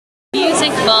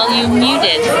Music volume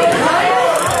muted.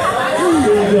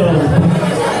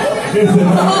 This is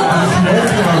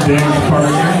our dance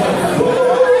party.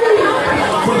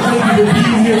 Thank you for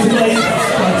being here tonight.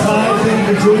 Ty, thank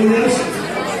you for joining us.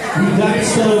 We got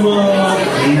some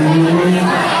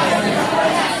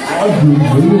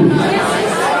good mood.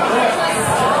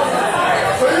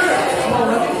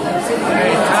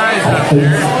 Hey, Ty's up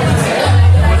there.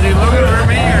 Was he looking for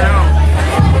me or no?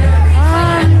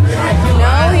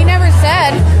 No, he never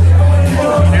said. He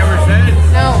never said?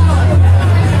 No.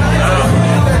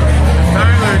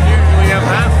 Tyler's usually up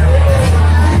after.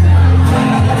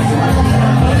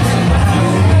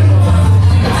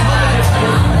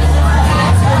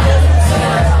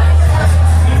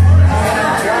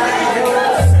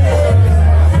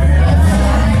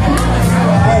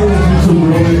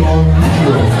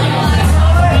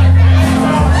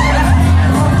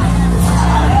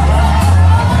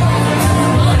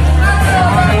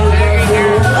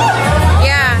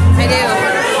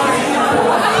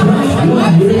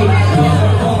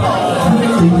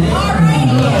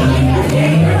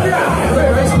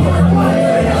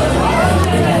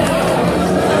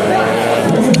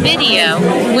 Video,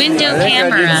 window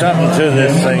camera. I did something to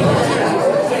this thing.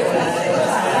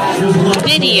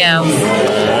 Video.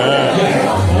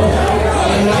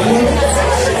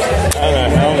 How the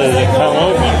hell does it come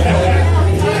open?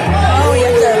 Oh, you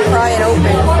have to pry it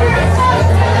open.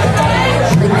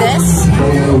 Like this?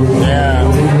 Yeah.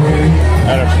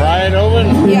 How to pry it open?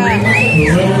 Yeah.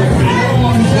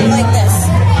 Like this.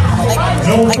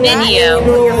 Like Video. that.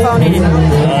 Put your phone in it. Oh,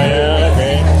 yeah,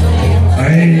 okay. I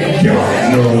ain't got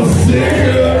no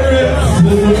cigarettes.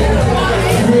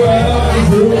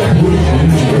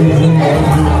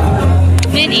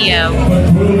 Video.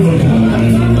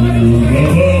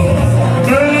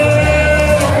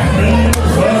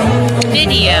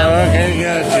 Video. Okay,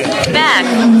 gotcha. Back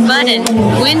button.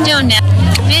 Window now.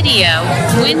 Video.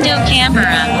 Window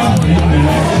camera.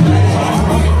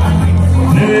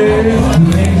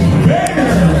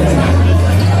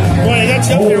 Boy, I got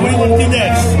you up there. What do you want to do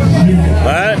next?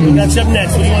 What? I got you up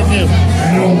next. What do you want to do?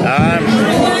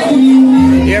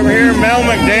 You ever hear of Mel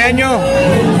McDaniel?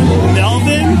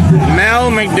 Melvin?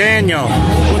 Mel McDaniel.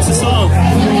 What's the song?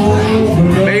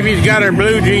 Baby's got her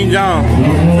blue jeans on.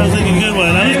 Sounds like a good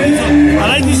one. I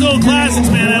like these old classics,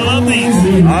 man. I love these.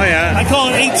 Oh, yeah. I call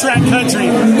it 8-track country.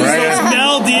 Right. So it's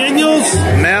Mel Daniels.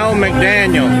 Mel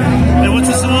McDaniel. And what's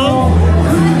the song?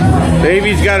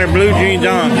 Baby's got her blue jeans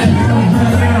on.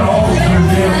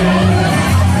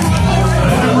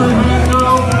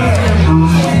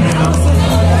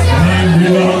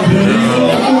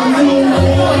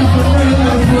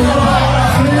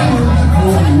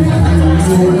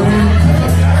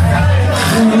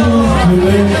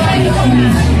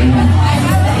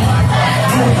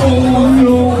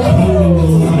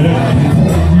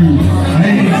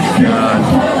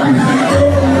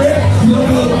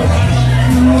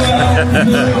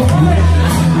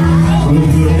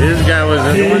 This guy was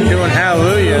the one doing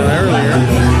Hallelujah earlier.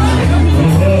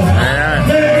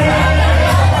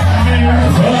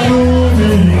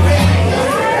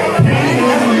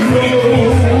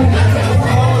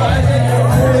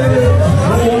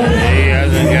 He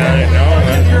hasn't got it, no.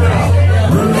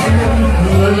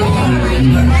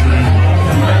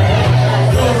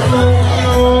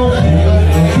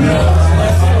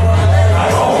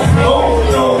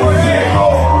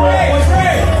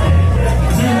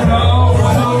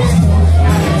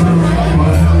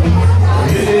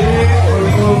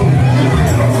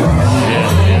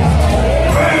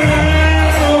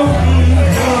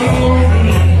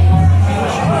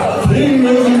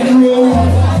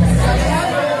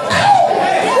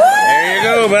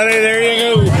 Buddy, there you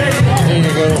go. There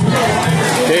you go.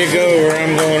 Take over.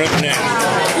 I'm going up now.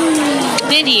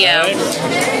 Video.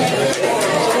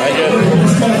 I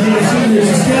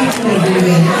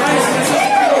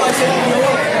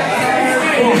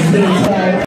just.